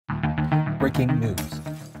Breaking news.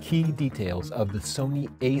 Key details of the Sony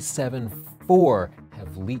a7 IV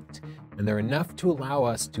have leaked, and they're enough to allow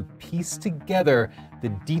us to piece together the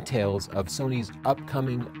details of Sony's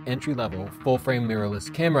upcoming entry-level full-frame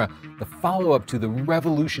mirrorless camera, the follow-up to the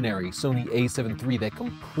revolutionary Sony a7 III that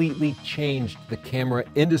completely changed the camera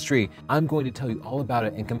industry. I'm going to tell you all about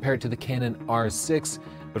it and compare it to the Canon R6,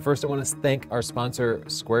 but first I want to thank our sponsor,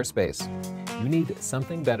 Squarespace. You need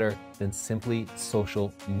something better than simply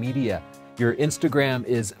social media. Your Instagram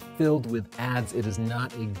is filled with ads. It is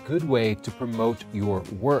not a good way to promote your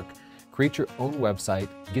work. Create your own website,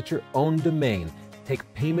 get your own domain,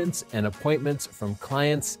 take payments and appointments from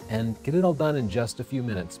clients, and get it all done in just a few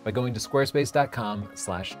minutes by going to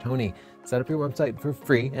squarespace.com/Tony. Set up your website for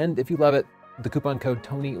free, and if you love it, the coupon code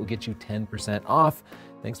Tony will get you 10% off.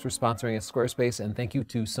 Thanks for sponsoring us, Squarespace, and thank you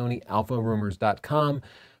to SonyAlphaRumors.com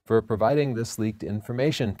for providing this leaked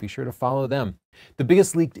information. Be sure to follow them. The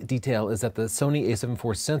biggest leaked detail is that the Sony a7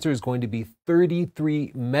 IV sensor is going to be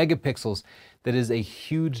 33 megapixels. That is a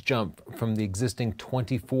huge jump from the existing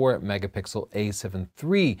 24 megapixel a7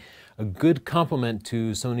 III, a good complement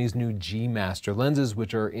to Sony's new G Master lenses,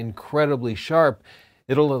 which are incredibly sharp.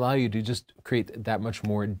 It'll allow you to just create that much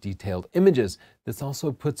more detailed images. This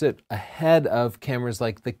also puts it ahead of cameras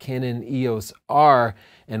like the Canon EOS R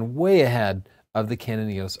and way ahead of the Canon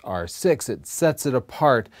EOS R6. It sets it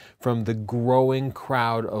apart from the growing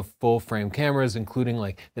crowd of full-frame cameras, including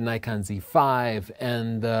like the Nikon Z5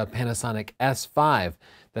 and the Panasonic S5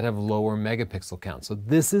 that have lower megapixel counts. So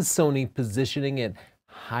this is Sony positioning it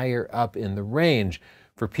higher up in the range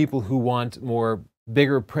for people who want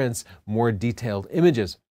bigger prints, more detailed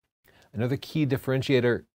images. Another key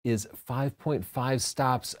differentiator is 5.5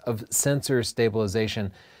 stops of sensor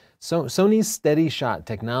stabilization. So Sony's steady shot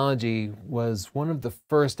technology was one of the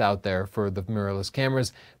first out there for the mirrorless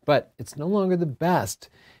cameras, but it's no longer the best.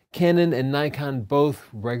 Canon and Nikon both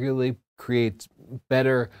regularly create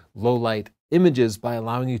better low light images by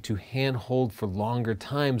allowing you to hand hold for longer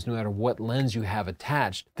times no matter what lens you have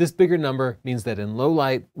attached. This bigger number means that in low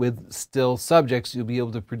light with still subjects, you'll be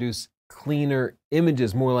able to produce cleaner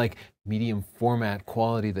images, more like medium format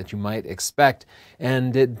quality that you might expect,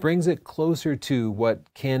 and it brings it closer to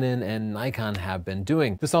what Canon and Nikon have been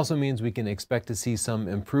doing. This also means we can expect to see some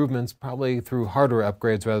improvements, probably through hardware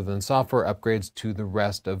upgrades rather than software upgrades to the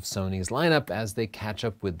rest of Sony's lineup as they catch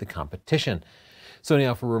up with the competition. Sony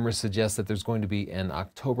Alpha Rumors suggests that there's going to be an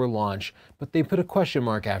October launch, but they put a question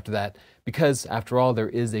mark after that because, after all, there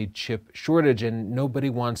is a chip shortage and nobody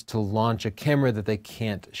wants to launch a camera that they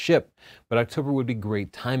can't ship. But October would be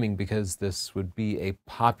great timing because this would be a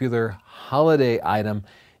popular holiday item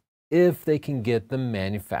if they can get the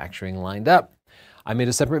manufacturing lined up. I made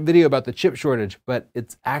a separate video about the chip shortage, but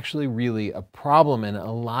it's actually really a problem, and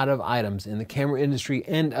a lot of items in the camera industry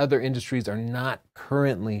and other industries are not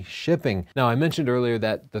currently shipping. Now, I mentioned earlier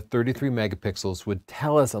that the 33 megapixels would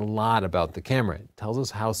tell us a lot about the camera. It tells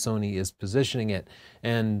us how Sony is positioning it,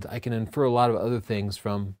 and I can infer a lot of other things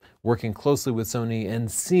from working closely with Sony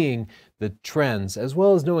and seeing the trends, as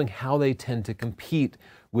well as knowing how they tend to compete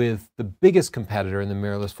with the biggest competitor in the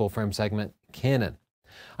mirrorless full-frame segment, Canon.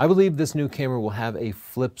 I believe this new camera will have a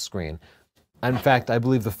flip screen. In fact, I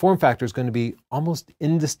believe the form factor is going to be almost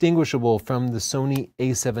indistinguishable from the Sony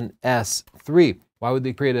a7S III. Why would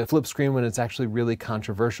they create a flip screen when it's actually really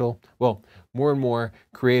controversial? Well, more and more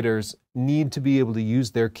creators need to be able to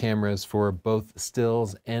use their cameras for both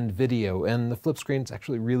stills and video, and the flip screen is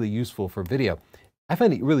actually really useful for video. I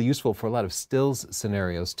find it really useful for a lot of stills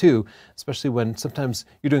scenarios too, especially when sometimes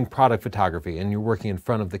you're doing product photography and you're working in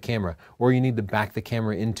front of the camera, or you need to back the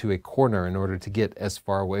camera into a corner in order to get as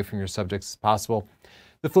far away from your subjects as possible.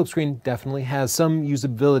 The flip screen definitely has some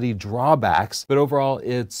usability drawbacks, but overall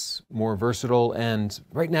it's more versatile, and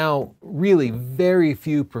right now really very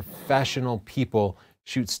few professional people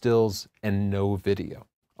shoot stills and no video.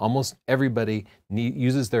 Almost everybody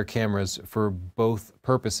uses their cameras for both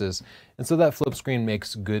purposes, and so that flip screen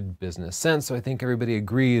makes good business sense. So I think everybody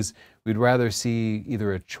agrees we'd rather see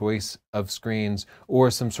either a choice of screens or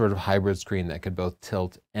some sort of hybrid screen that could both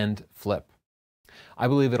tilt and flip. I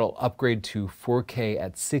believe it'll upgrade to 4K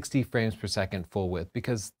at 60 frames per second full width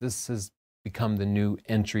because this has become the new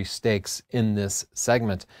entry stakes in this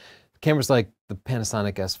segment. Cameras like the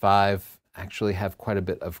Panasonic S5 actually have quite a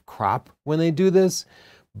bit of crop when they do this,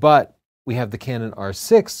 but we have the Canon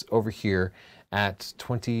R6 over here at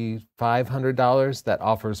 $2,500 that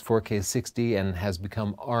offers 4K 60 and has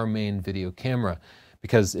become our main video camera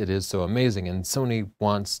because it is so amazing, and Sony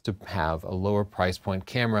wants to have a lower price point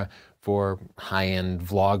camera for high-end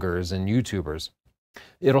vloggers and YouTubers.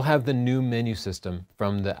 It'll have the new menu system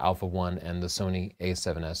from the Alpha 1 and the Sony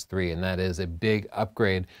a7S III, and that is a big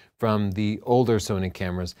upgrade from the older Sony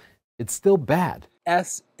cameras. It's still bad.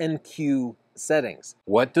 S and Q settings.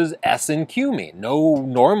 What does S and Q mean? No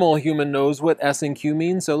normal human knows what S and Q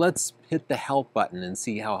means, so let's hit the help button and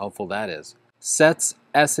see how helpful that is. Sets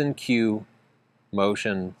S and Q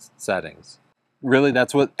motion settings. Really,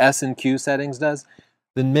 that's what S and Q settings does?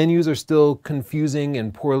 The menus are still confusing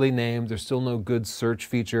and poorly named. There's still no good search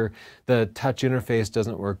feature. The touch interface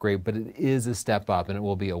doesn't work great, but it is a step up, and it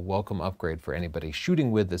will be a welcome upgrade for anybody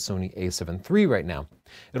shooting with the Sony a7 III right now.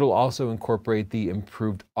 It'll also incorporate the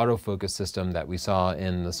improved autofocus system that we saw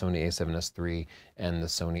in the Sony a7S III and the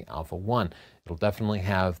Sony Alpha 1. It'll definitely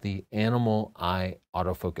have the animal eye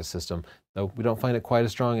autofocus system. Though we don't find it quite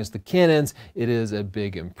as strong as the Canons, it is a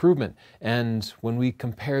big improvement. And when we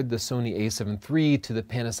compared the Sony a7 III to the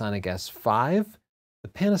Panasonic S5, the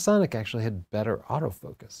Panasonic actually had better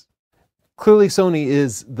autofocus. Clearly Sony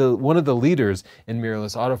is one of the leaders in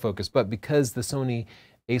mirrorless autofocus, but because the Sony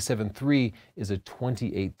a7 III is a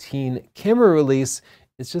 2018 camera release,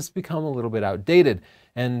 it's just become a little bit outdated.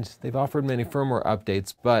 And they've offered many firmware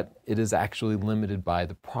updates, but it is actually limited by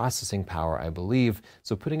the processing power, I believe.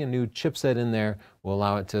 So putting a new chipset in there will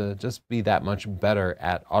allow it to just be that much better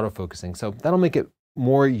at autofocusing. So that'll make it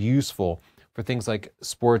more useful for things like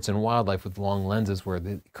sports and wildlife with long lenses, where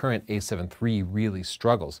the current a7 III really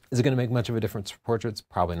struggles. Is it going to make much of a difference for portraits?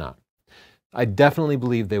 Probably not. I definitely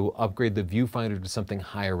believe they will upgrade the viewfinder to something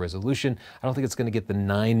higher resolution. I don't think it's going to get the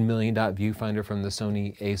 9 million dot viewfinder from the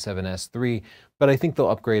Sony a7S III, but I think they'll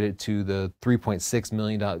upgrade it to the 3.6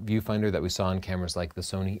 million dot viewfinder that we saw in cameras like the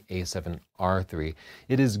Sony a7R III.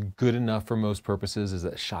 It is good enough for most purposes. Is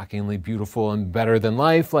it shockingly beautiful and better than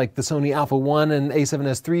life like the Sony Alpha 1 and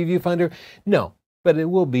a7S III viewfinder? No, but it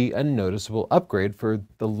will be a noticeable upgrade for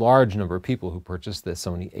the large number of people who purchased the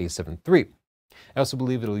Sony a7 III. I also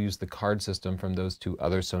believe it'll use the card system from those two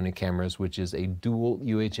other Sony cameras, which is a dual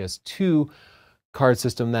UHS-2 card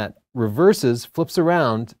system that reverses, flips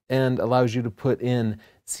around, and allows you to put in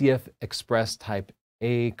CF Express Type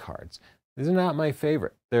A cards. These are not my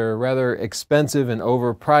favorite. They're rather expensive and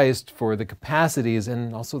overpriced for the capacities,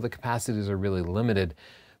 and also the capacities are really limited.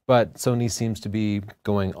 But Sony seems to be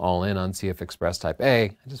going all in on CF Express Type A.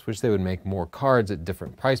 I just wish they would make more cards at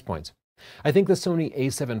different price points. I think the Sony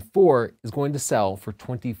a7 IV is going to sell for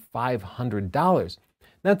 $2,500.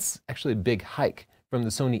 That's actually a big hike from the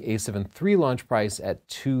Sony a7 III launch price at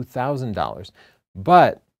 $2,000.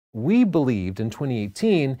 But we believed in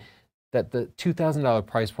 2018 that the $2,000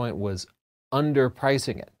 price point was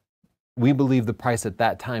underpricing it. We believe the price at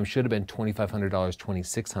that time should have been $2,500,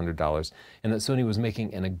 $2,600, and that Sony was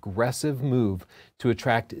making an aggressive move to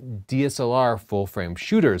attract DSLR full-frame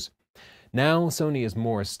shooters. Now Sony is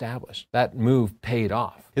more established. That move paid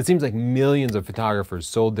off. It seems like millions of photographers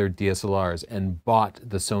sold their DSLRs and bought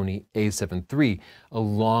the Sony a7 III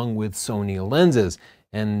along with Sony lenses.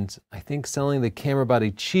 And I think selling the camera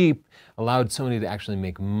body cheap allowed Sony to actually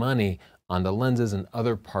make money on the lenses and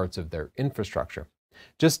other parts of their infrastructure.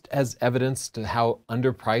 Just as evidence to how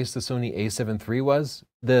underpriced the Sony a7 III was,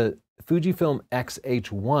 the Fujifilm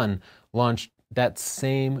X-H1 launched that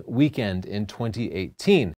same weekend in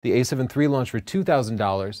 2018. The a7 III launched for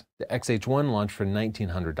 $2,000, the X-H1 launched for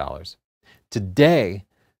 $1,900. Today,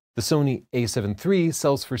 the Sony a7 III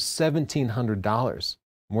sells for $1,700,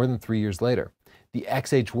 more than 3 years later. The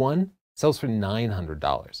X-H1 sells for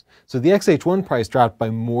 $900. So the X-H1 price dropped by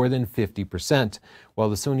more than 50%, while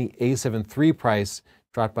the Sony a7 III price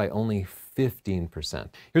dropped by only 15%.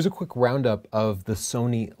 Here's a quick roundup of the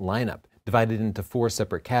Sony lineup, divided into 4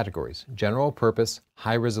 separate categories: general purpose,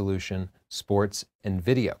 high resolution, sports, and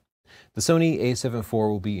video. The Sony a7 IV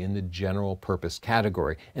will be in the general purpose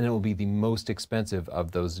category, and it will be the most expensive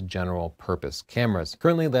of those general purpose cameras.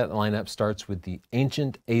 Currently, that lineup starts with the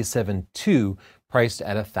ancient a7 II, priced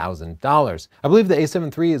at $1,000. I believe the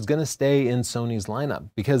a7 III is going to stay in Sony's lineup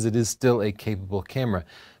because it is still a capable camera,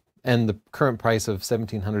 and the current price of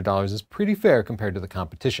 $1,700 is pretty fair compared to the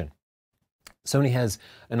competition. Sony has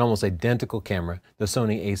an almost identical camera, the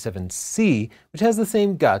Sony a7C, which has the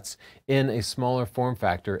same guts in a smaller form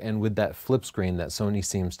factor and with that flip screen that Sony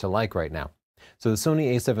seems to like right now. So the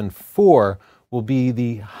Sony a7 IV will be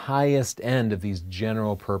the highest end of these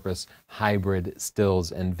general purpose hybrid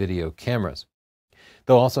stills and video cameras.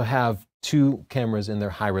 They'll also have 2 cameras in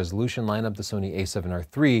their high resolution lineup, the Sony a7R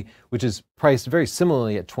III, which is priced very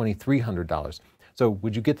similarly at $2,300. So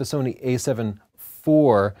would you get the Sony a7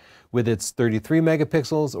 IV with its 33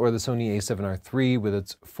 megapixels or the Sony a7R III with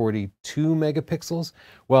its 42 megapixels?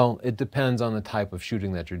 Well, it depends on the type of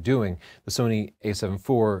shooting that you're doing. The Sony a7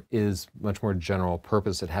 IV is much more general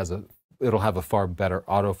purpose. It'll have a far better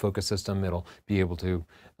autofocus system. It'll be able to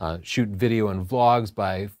shoot video and vlogs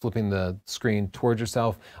by flipping the screen towards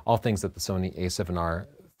yourself, all things that the Sony a7R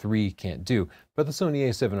III can't do. But the Sony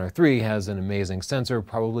a7R III has an amazing sensor,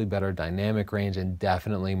 probably better dynamic range, and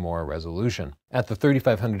definitely more resolution. At the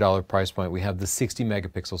 $3,500 price point, we have the 60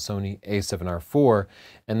 megapixel Sony a7R IV,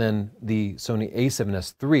 and then the Sony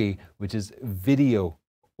a7S III, which is video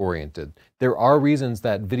oriented. There are reasons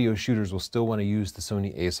that video shooters will still want to use the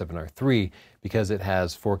Sony a7R III because it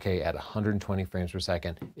has 4K at 120 frames per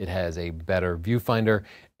second, it has a better viewfinder,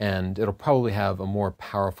 and it'll probably have a more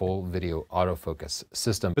powerful video autofocus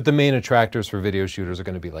system. But the main attractors for video shooters are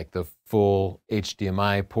going to be like the full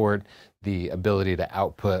HDMI port, the ability to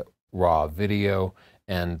output raw video,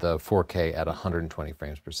 and the 4K at 120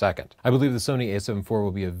 frames per second. I believe the Sony a7 IV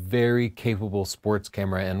will be a very capable sports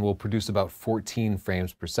camera and will produce about 14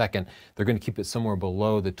 frames per second. They're going to keep it somewhere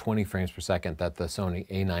below the 20 frames per second that the Sony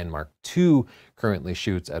a9 Mark II currently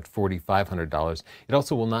shoots at $4,500. It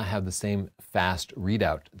also will not have the same fast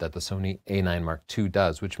readout that the Sony a9 Mark II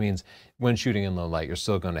does, which means when shooting in low light, you're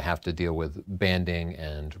still going to have to deal with banding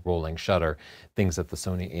and rolling shutter, things that the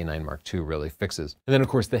Sony a9 Mark II really fixes. And then of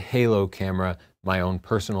course the Halo camera, my own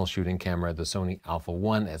personal shooting camera, the Sony Alpha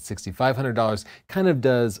 1 at $6,500, kind of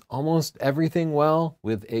does almost everything well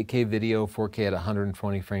with 8K video, 4K at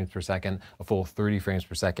 120 frames per second, a full 30 frames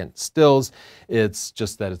per second stills. It's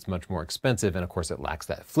just that it's much more expensive, and of course it lacks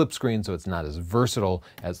that flip screen, so it's not as versatile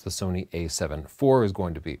as the Sony a7 IV is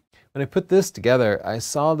going to be. When I put this together, I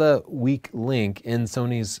saw the weak link in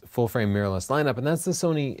Sony's full-frame mirrorless lineup, and that's the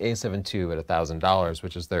Sony a7 II at $1,000,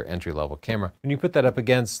 which is their entry-level camera. When you put that up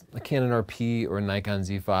against a Canon RP or a Nikon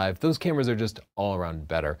Z5, those cameras are just all around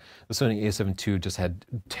better. The Sony a7 II just had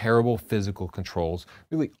terrible physical controls,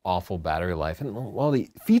 really awful battery life, and while the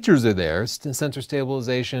features are there, sensor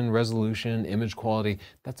stabilization, resolution, image quality,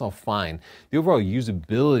 that's all fine. The overall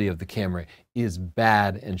usability of the camera is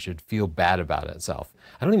bad and should feel bad about itself.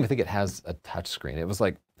 I don't even think it has a touch screen. It was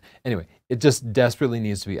like, anyway, it just desperately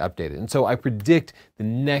needs to be updated. And so I predict the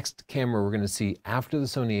next camera we're going to see after the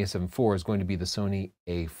Sony a7 IV is going to be the Sony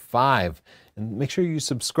a5. And make sure you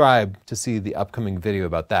subscribe to see the upcoming video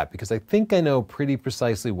about that, because I think I know pretty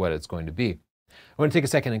precisely what it's going to be. I want to take a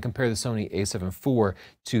second and compare the Sony a7 IV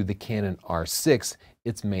to the Canon R6,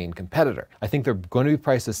 its main competitor. I think they're going to be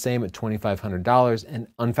priced the same at $2,500, and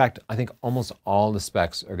in fact, I think almost all the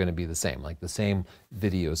specs are going to be the same, like the same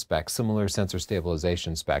video specs, similar sensor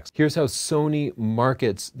stabilization specs. Here's how Sony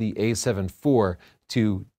markets the a7 IV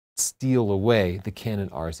to steal away the Canon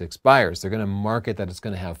R6 buyers. They're going to market that it's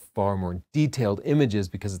going to have far more detailed images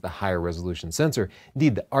because of the higher resolution sensor.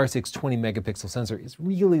 Indeed, the R6 20 megapixel sensor is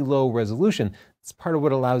really low resolution. It's part of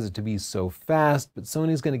what allows it to be so fast, but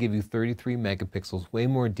Sony's going to give you 33 megapixels, way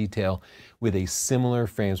more detail with a similar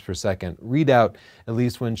frames per second readout, at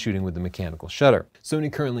least when shooting with the mechanical shutter.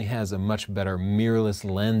 Sony currently has a much better mirrorless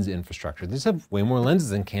lens infrastructure. They just have way more lenses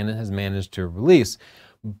than Canon has managed to release,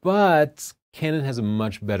 but Canon has a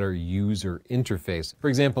much better user interface. For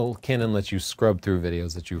example, Canon lets you scrub through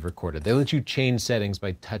videos that you've recorded. They let you change settings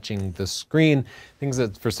by touching the screen, things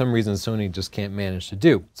that for some reason Sony just can't manage to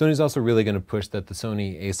do. Sony's also really going to push that the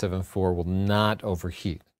Sony a7 IV will not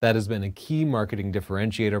overheat. That has been a key marketing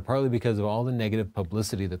differentiator, partly because of all the negative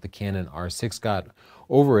publicity that the Canon R6 got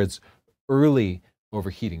over its early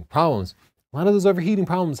overheating problems. A lot of those overheating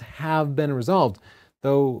problems have been resolved.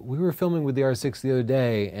 Though we were filming with the R6 the other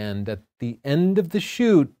day, and at the end of the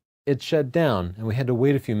shoot, it shut down, and we had to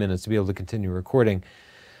wait a few minutes to be able to continue recording.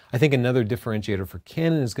 I think another differentiator for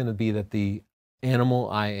Canon is going to be that the Animal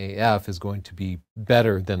IAF is going to be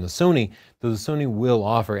better than the Sony, though the Sony will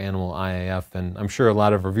offer Animal IAF, and I'm sure a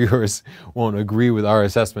lot of reviewers won't agree with our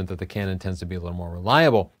assessment that the Canon tends to be a little more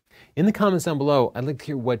reliable. In the comments down below, I'd like to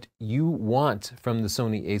hear what you want from the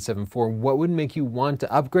Sony a7 IV. What would make you want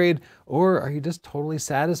to upgrade, or are you just totally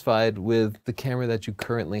satisfied with the camera that you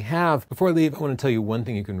currently have? Before I leave, I want to tell you one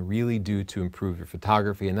thing you can really do to improve your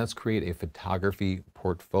photography, and that's create a photography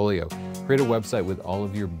portfolio. Create a website with all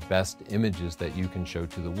of your best images that you can show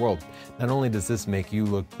to the world. Not only does this make you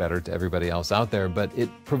look better to everybody else out there, but it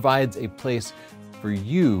provides a place for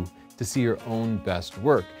you to see your own best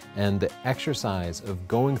work. And the exercise of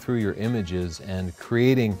going through your images and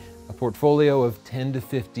creating a portfolio of 10 to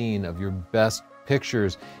 15 of your best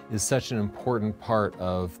pictures is such an important part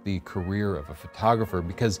of the career of a photographer,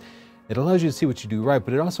 because It allows you to see what you do right,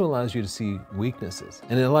 but it also allows you to see weaknesses,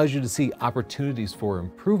 and it allows you to see opportunities for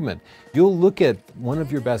improvement. You'll look at one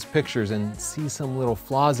of your best pictures and see some little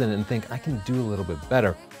flaws in it and think, I can do a little bit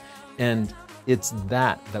better. And it's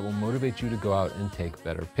that will motivate you to go out and take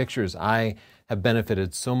better pictures. I have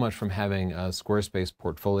benefited so much from having a Squarespace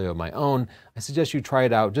portfolio of my own. I suggest you try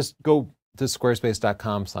it out. Just go to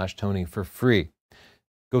squarespace.com/Tony for free.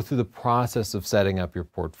 Go through the process of setting up your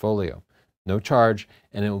portfolio. No charge,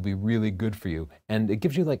 and it will be really good for you. And it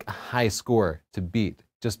gives you like a high score to beat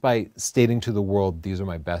just by stating to the world, these are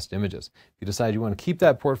my best images. If you decide you want to keep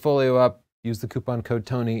that portfolio up, use the coupon code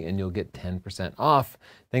Tony and you'll get 10% off.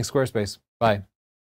 Thanks, Squarespace. Bye.